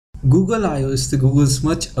Google I/O is the Google's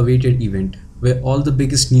much awaited event where all the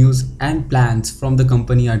biggest news and plans from the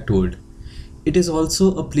company are told. It is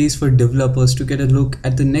also a place for developers to get a look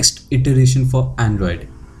at the next iteration for Android.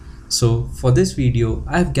 So for this video,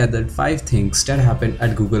 I have gathered 5 things that happened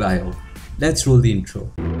at Google I/O. Let's roll the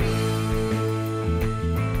intro.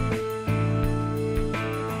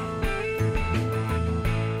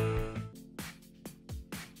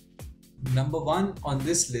 Number 1 on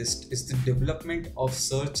this list is the development of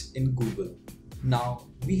search in Google. Now,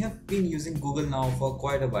 we have been using Google now for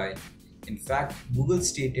quite a while. In fact, Google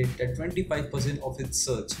stated that 25% of its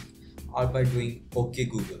search are by doing OK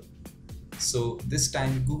Google. So this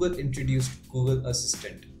time Google introduced Google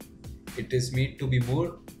Assistant. It is made to be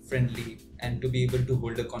more friendly and to be able to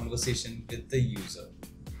hold a conversation with the user.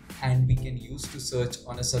 And we can use to search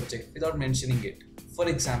on a subject without mentioning it. For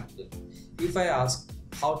example, if I ask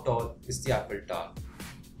how tall is the Eiffel Tower,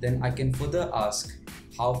 then I can further ask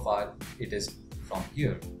how far it is from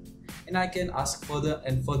here. And I can ask further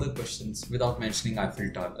and further questions without mentioning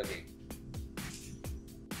Eiffel Tower again.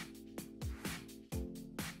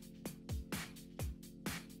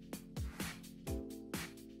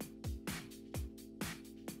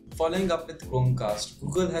 Following up with Chromecast,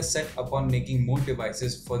 Google has set upon making more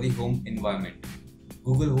devices for the home environment.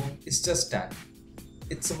 Google Home is just that.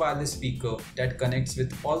 It's a wireless speaker that connects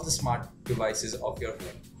with all the smart devices of your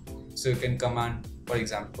home. So you can command, for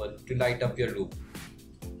example, to light up your room.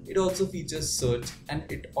 It also features search and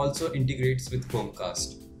it also integrates with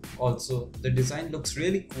Chromecast. Also, the design looks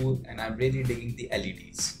really cool and I'm really digging the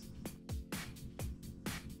LEDs.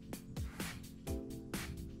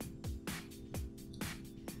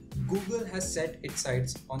 Google has set its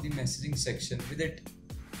sights on the messaging section with its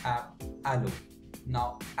app Allo.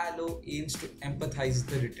 Now, Allo aims to empathize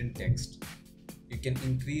the written text. You can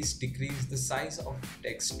decrease the size of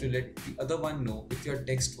text to let the other one know if your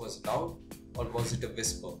text was loud or was it a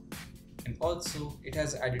whisper. And also, it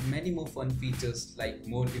has added many more fun features like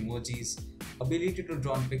more emojis, ability to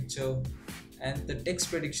draw a picture, and the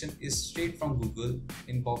text prediction is straight from Google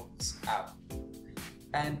Inbox app.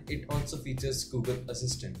 And it also features Google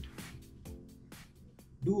Assistant.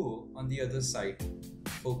 Duo, on the other side,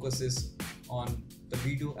 focuses on the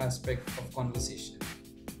video aspect of conversation.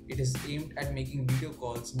 It is aimed at making video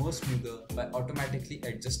calls more smoother by automatically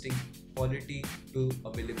adjusting quality to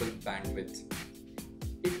available bandwidth.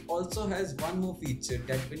 It also has one more feature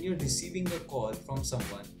that when you're receiving a call from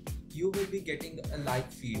someone, you will be getting a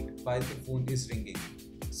live feed while the phone is ringing.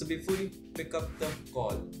 So before you pick up the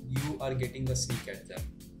call, you are getting a sneak at them.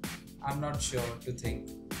 I'm not sure to think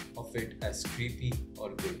of it as creepy or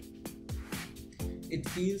good. It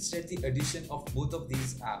feels that the addition of both of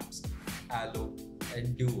these apps, Allo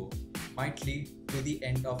and Duo, might lead to the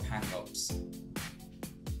end of Hangouts.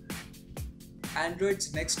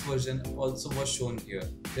 Android's next version also was shown here.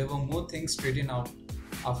 There were more things straightened out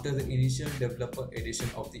after the initial developer edition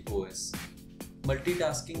of the OS.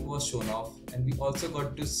 Multitasking was shown off and we also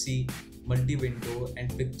got to see multi-window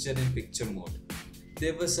and picture-in-picture mode.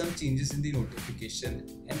 There were some changes in the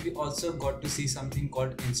notification and we also got to see something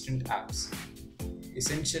called instant apps.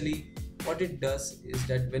 Essentially, what it does is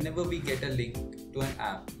that whenever we get a link to an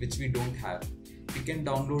app which we don't have, we can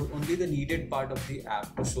download only the needed part of the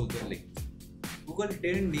app to show the link. Google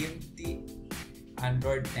didn't name the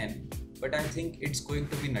Android N, but I think it's going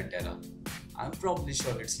to be Nutella. I'm probably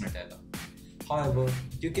sure it's Nutella. However,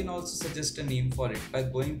 you can also suggest a name for it by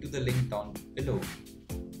going to the link down below.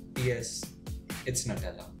 Yes, it's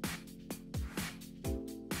Nutella.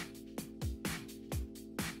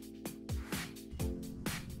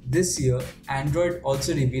 This year, Android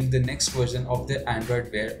also revealed the next version of the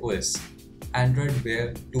Android Wear OS, Android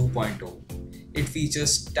Wear 2.0. It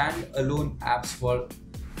features standalone apps for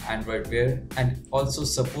Android Wear and also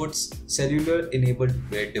supports cellular-enabled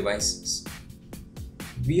Wear devices.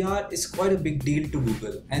 VR is quite a big deal to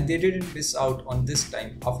Google and they didn't miss out on this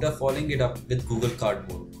time after following it up with Google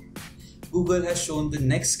Cardboard. Google has shown the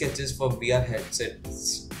next sketches for VR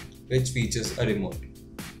headsets, which features a remote.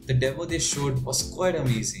 The demo they showed was quite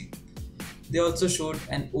amazing. They also showed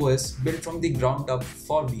an OS built from the ground up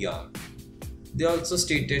for VR. They also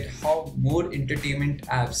stated how more entertainment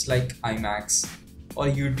apps like IMAX or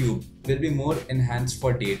YouTube will be more enhanced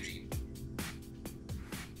for Daydream.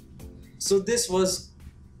 So this was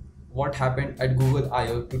what happened at Google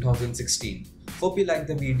I/O 2016. Hope you liked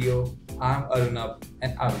the video. I'm Arunab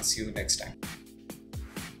and I will see you next time.